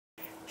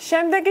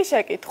შემდეგი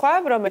შეკითხვა,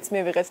 რომელიც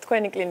მივიღეთ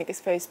თქვენი კლინიკის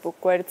Facebook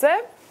გვერდზე,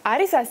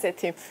 არის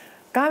ასეთი.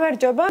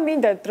 გამარჯობა,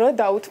 მინდა დრო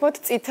დაუთმოთ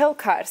წითელ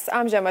ქარს.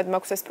 ამჟამად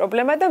მაქვს ეს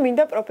პრობლემა და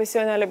მინდა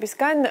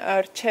პროფესიონალებისგან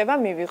რჩევა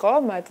მივიღო.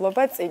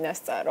 მადლობა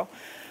წინასწარო.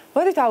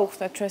 მოდით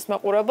ავუხსნათ ჩვენს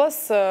მაყურებელს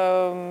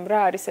რა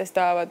არის ეს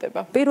დაავადება.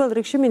 პირველ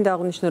რიგში მინდა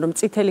აღვნიშნო, რომ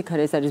წითელი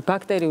ქარი ეს არის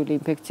ბაქტერიული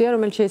ინფექცია,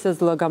 რომელიც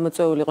შესაძლოა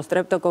გამოწვეული იყოს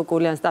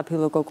სტრეპტოკოკული ან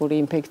სტაფილოკოკული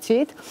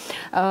ინფექციით.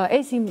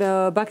 ეს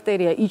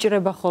ბაქტერია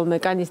იჭრება ხოლმე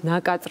კანის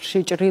ნაკაწრში,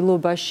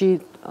 ჭრილობაში,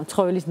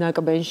 ცხოველის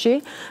ნაკბენში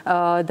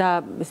და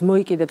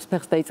მოიკიდებს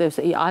ფეხს და იწევს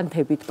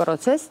ანთებით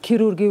პროცესს.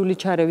 ქირურგიული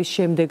ჩარევის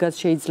შემდეგაც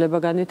შეიძლება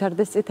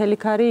განვითარდეს წითელი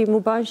ქარი იმ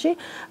უბანში.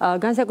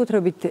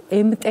 განსაკუთრებით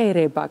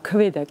ემტერება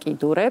ქვედა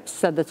კიდურებს,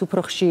 სადაც უფრო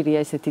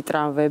ხშირია ესეთი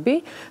ტრამვები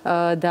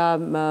და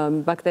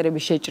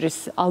ბაქტერების შეჭრის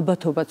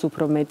ალბათობაც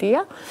უფრო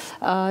მეტია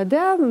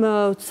და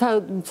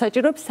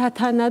საჭიროებს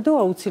სათანადო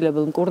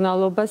აუცილებელ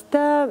მკურნალობას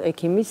და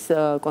ექიმის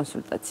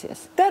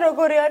კონსულტაციას. და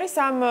როგორი არის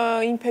ამ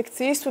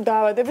ინფექციის თუ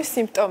დაავადების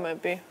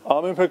სიმპტომები?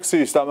 ამ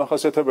ინფექციის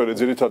დამახასიათებელი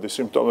ძირითადი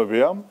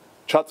სიმპტომებია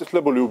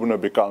ჩაწითლებული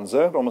უბნები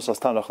კანზე, რომელსაც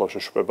თან ახლავს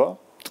შეშუპება,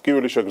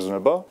 ტკივილი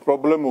შეგრძნება,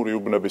 პრობლემური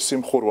უბნების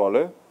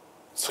სიმხურვალე,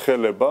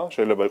 ცხელება,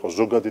 შეიძლება იყოს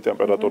ზოგადი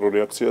ტემპერატურული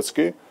რეაქციაც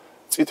კი,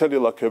 წითელი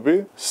ლაქები,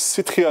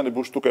 სითხიანი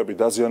ბუშტუკები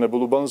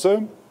დაზიანებულ უბანზე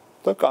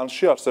და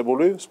კანში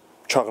არსებული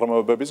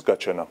ჩაღრმავებების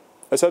გაჩენა.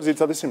 ეს არის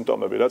ძირითადი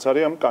სიმპტომები, რაც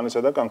არის ამ კანისა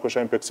და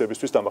კანქვეშა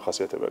ინფექციებისთვის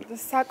დამახასიათებელი.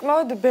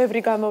 საკმაოდ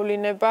ბევრი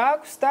გამოვლინება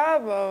აქვს და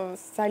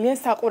ძალიან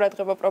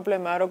საყურადღებო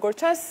პრობლემაა, როგორც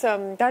ჩანს.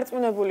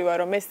 დარწმუნებული ვარ,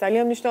 რომ ეს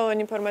ძალიან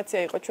მნიშვნელოვანი ინფორმაცია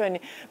იყო ჩვენი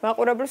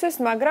მაყურებლისთვის,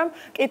 მაგრამ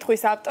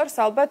კითხვის ავტორს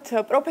ალბათ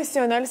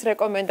პროფესიონალის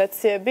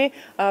რეკომენდაციები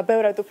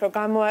ბევრად უფრო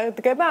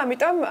გამოადგება,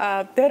 ამიტომ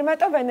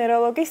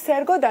დერმატოვენეროლოგი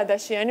სერგო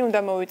დადაშიანი უნდა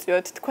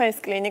მოვიწვიოთ თქვენს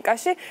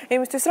კლინიკაში,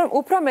 იმისთვის რომ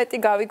უფრო მეტი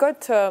გავიგოთ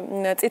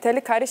წითელი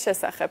ქარის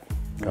შესახებ.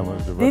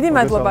 დიდი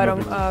მადლობა რომ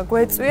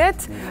გვეწვიეთ.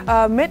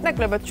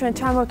 მეტნაკლებად ჩვენ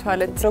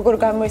ჩამოთვალეთ როგორ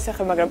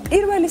გამოისახება, მაგრამ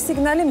პირველი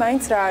სიგნალი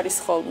მაინც რა არის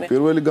ხოლმე?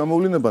 პირველი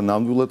გამოვლინება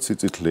ნამდვილად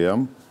სიწითლეა.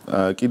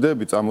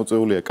 კიდეები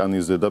წამოწეულია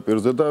კანის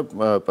ზედაპირზე და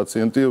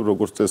პაციენტი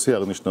როგორც წესი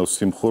აღნიშნავს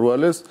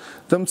სიმხურვალეს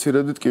და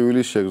მცირედი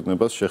ტკივილის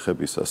შეგრძნებას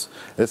შეხებისას.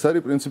 ეს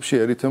არის პრინციპში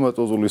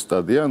ერითემატოზული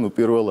სტადია, ანუ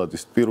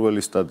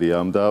პირველი სტადია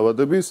ამ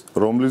დაავადების,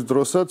 რომლის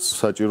დროსაც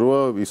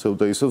საჭიროა ისევ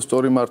და ისევ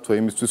სწორი მართვა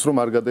იმისთვის, რომ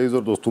არ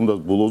გადაიზარდოს თუნდაც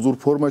ბულოზურ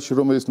ფორმაში,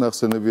 რომელიც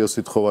ნახსენებია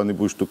სითხოვანი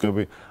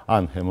ბუშტუკები,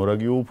 ან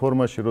ჰემორაგიულ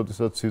ფორმაში,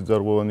 როდესაც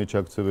სისძარღვოვანი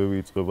ჩაქცევები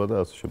იწყება და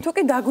ასე შემდეგ. თუ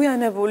კი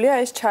დაგვიანებულია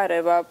ეს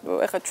ჩარევა,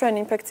 ეხლა ჩვენ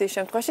ინფექციის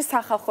შემთხვევაში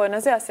სახალხო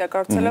ენაზე ასეა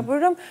გავრცელებული,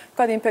 რომ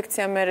თქვა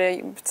ინფექცია მერე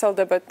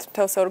ვრცელდება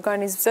თელს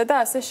ორგანიზმზე და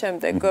ასე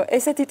შემდეგ.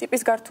 ესეთი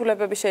ტიპის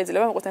გართულებები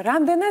შეიძლება მოყვეთ.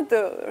 რამდენად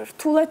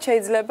რთულად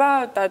შეიძლება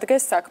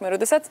დადგეს საქმე,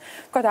 როდესაც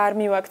თქვა არ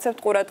მივაქცევთ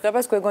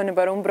ყურადღებას,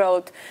 გვეგონება რომ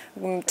უბრალოდ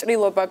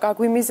ჭრილობა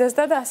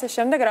გაგვიმიზესდა და ასე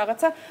შემდეგ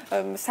რაღაცა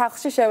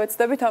სახლში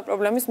შევეცდებით ამ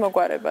პრობლემის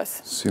მოგვარებას.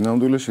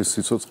 სინამდვილეში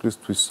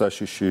სიცოცხლისთვის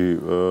საშიში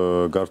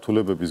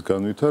გართულებების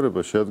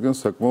განვითარება შეადგენს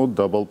საკმაოდ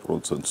დაბალ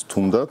პროცენტს,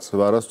 თუმდაც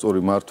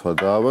არასწორი მართვა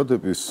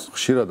დაავადების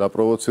ხშირად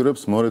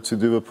აპროვოცირებს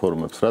მორეციდივე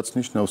ფორმებს. რაც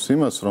ნიშნავს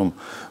იმას, რომ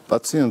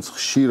პაციენტს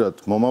ხშირად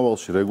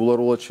მომავალში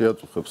რეგულარულად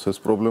შეაწუხებს ეს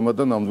პრობლემა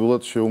და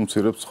ნამდვილად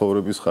შეუმცირებს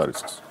ცხოვრების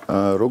ხარისხს.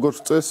 როგორც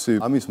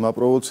წესი, ამის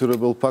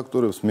მაპროვოცირებელ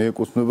ფაქტორებს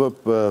მიეკუთვნება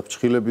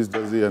ფრჩხილების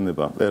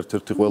დაზიანება.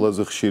 ერთ-ერთი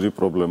ყველაზე ხშირი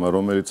პრობლემა,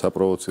 რომელიც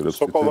აპროვოცირებს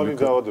სოკოვანი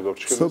დაავადება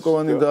ფრჩხილის.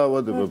 სოკოვანი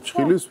დაავადება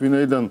ფრჩხილის,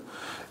 ვინაიდან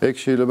ეგ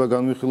შეიძლება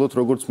განვიხილოთ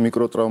როგორც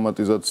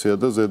მიკროტრაუმატიზაცია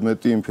და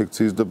ზედმეტი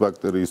ინფექციის და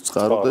ბაქტერიის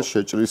წყარო და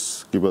შეჭრის,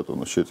 კი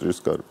ბატონო, შეჭრის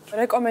გარკვევა.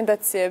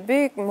 რეკომენდაციები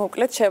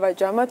მოკლედ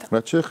შევაჯამოთ.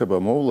 რაც შეეხება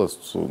მოვლას,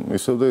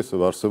 ისევ და ისევ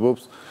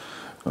არსებობს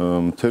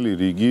მთელი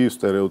რიგი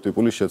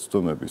სტერეოტიპული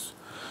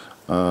შეცდომების.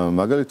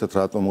 მაგალითად,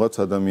 რატომღაც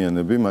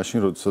ადამიანები მაშინ,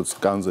 როდესაც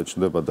კანზე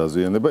ჩნდება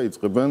დაზიანება,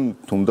 იწყებენ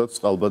თუნდაც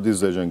წყალბადის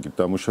ზეჟანგით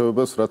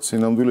დამუშავებას, რაც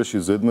სინამდვილეში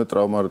ზედმეტ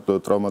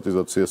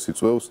ტრავმატიზაციას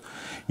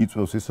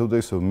იწვევს ისევ და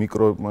ისევ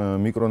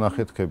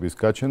მიკრონახეთქების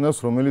გაჩენას,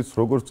 რომელიც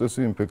როგორც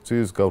წესი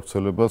ინფექციის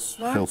გავრცელებას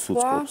ხელს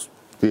უწყობს.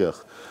 დიახ.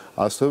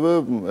 ასევე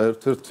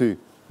ერთ-ერთი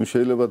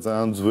შეიძლება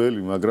ძალიან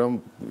ძველი, მაგრამ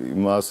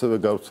ასევე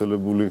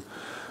გავრცელებული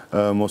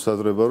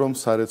მოსაზრება, რომ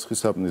სარეცხი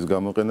საპნის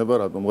გამოყენება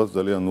რატომღაც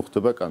ძალიან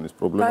უხდება კანის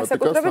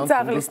პრობლემატიკას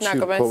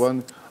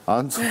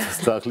ან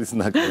ძაღლის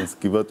ნაკბენს,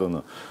 კი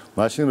ბატონო.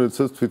 მაშინ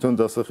როდესაც თვითონ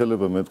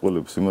დასახელება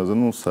მეტყველებს იმაზე,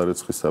 რომ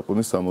სარეცხი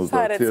საპონი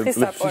 70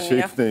 წლებში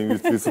შეიქმნა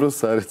იმისთვის, რომ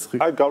სარეცხი.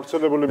 აი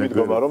გავრცელებული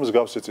მიდგომა, რომ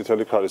მსგავსი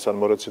წითელი ქარის ან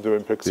მორეციდივე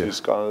ინფექციის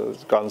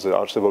კანზე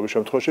არსებობის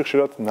შემთხვევაში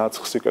ხშირად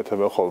ნაცხს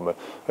იკეთებენ ხოლმე.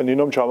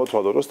 ნინომ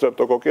ჩამოთვალა, რომ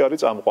სტრეპტოკოკი არის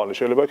წამყვანი,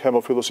 შეიძლება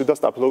ჰემოფილუსი და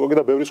სტაფილოკოკი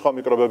და ბევრი სხვა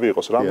მიკრობები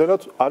იყოს.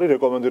 რამდენად არის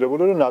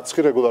რეკომენდირებული, რომ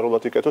ნაცხი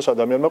რეგულარულად იკეთოს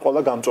ადამიანმა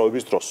ყველა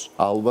გამწვავების დროს?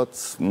 ალბათ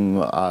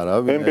არა,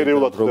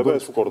 ემპირიულად ხდება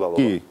ეს მკურნალობა.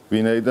 კი,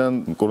 ვინაიდან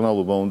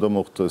მკურნალობა უნდა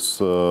მოხდეს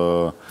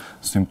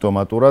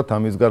სიმპტომატურად,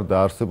 ამის გარდა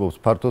არსებობს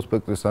ფართო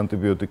სპექტრის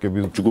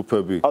ანტიბიოტიკების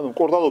ჯგუფები. ანუ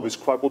მკურნალობის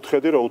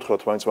ქვაკუთხედი, რო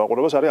უთხრათ მაინც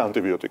მაყურებელს, არის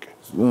ანტიბიოტიკი.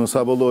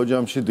 საბოლოო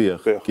ჯამში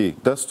დიახ, კი,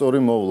 და სწორი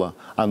მოვლა.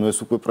 ანუ ეს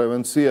უკვე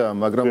პრევენციაა,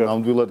 მაგრამ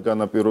ნამდვილად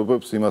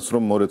განაპირობებს იმას,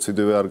 რომ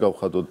მორეციდივე არ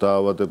გავხადოთ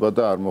დაავადება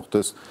და არ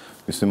მოხდეს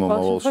მისი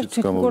მომავალშიც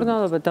გამოვიდა.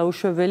 მკურნალობა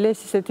დაუშვებელია,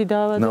 ეს ისეთი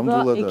დაავადება,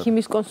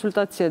 ექიმის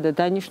კონსულტაცია და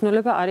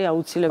დანიშნულება არის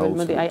აუცილებელი.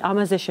 მოდი, აი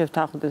ამაზე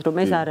შევთანხმდეთ, რომ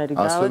ეს არ არის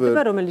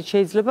დაავადება, რომელიც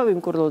შეიძლება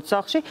ვიმკურნალოთ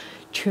სახლში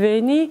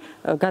ჩვენი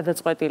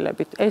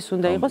გადაწყვეტილებით. ეს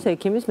უნდა იყოს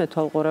ექიმის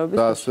მეთვალყურეობის.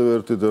 და ასევე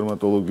ერთი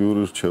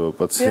დერმატოლოგიური რჩევა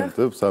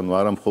პაციენტებს, ანუ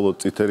არა მხოლოდ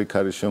წითელი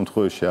ქარის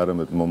შემთხვევაში,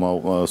 არამედ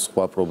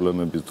სხვა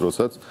პრობლემების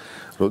დროსაც,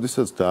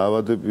 როდესაც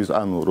დაავადების,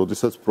 ანუ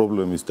როდესაც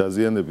პრობლემის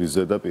დაზიანების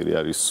ზედაპირი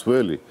არის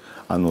სველი,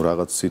 ანუ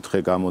რაღაც სითხე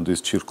გამოდის,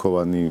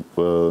 ჩირქოვანი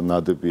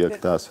ნადები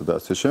აქვს და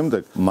ასე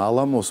შემდეგ,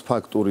 მალამოს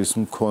ფაქტურის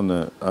მქონე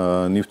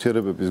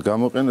ნივთიერებების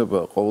გამოყენება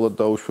ყოველად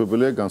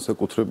დაუშვებელია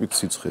განსაკუთრებით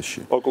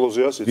სიცხეში.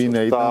 ოკლუზიას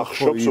იწვევს და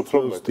ახშობს უფრო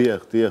მეტი.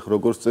 დიახ,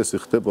 როგორც წესი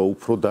ხდება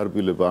უფრო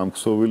დარბილება ამ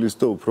ქსოვილის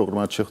და უფრო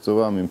ღრმად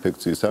შეღწევა ამ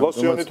ინფექციის.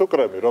 ლოსიონი თუ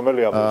კრემი,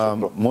 რომელი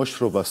ამბობს?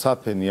 მოშრობა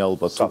საფენი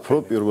ალბათ უფრო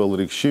პირველ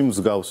რიგში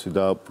მსგავსი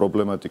და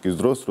პრობლემატიკის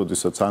დროს,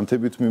 როდესაც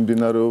ანთებით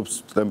მიმდინარეობს,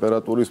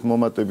 ტემპერატურის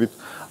მომატებით,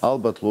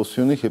 ალბათ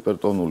ლოსიონი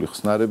ჰიპერტონული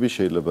ხსნარები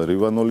შეიძლება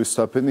რივანოლის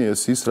საფენი,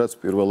 ეს ის რაც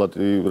პირველად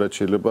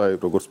შეიძლება, აი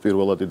როგორც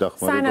პირველადი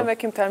დახმარება. სანამ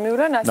ექიმთან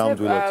მივრან ასე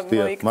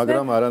მოიქცეთ,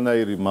 მაგრამ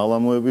არანაირი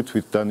მალამოები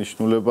თვით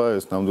დანიშნულება,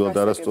 ეს ნამდვილად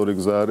არასწორი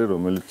გზა არის,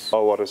 რომელიც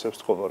აუარესებს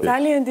თხოვნას.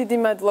 ძალიან დიდი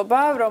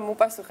მადლობა, რომ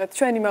უპასუხეთ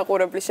ჩვენი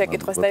მაყურებლის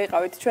შეკითხვას და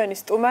იყავით ჩვენი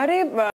სტუმარი.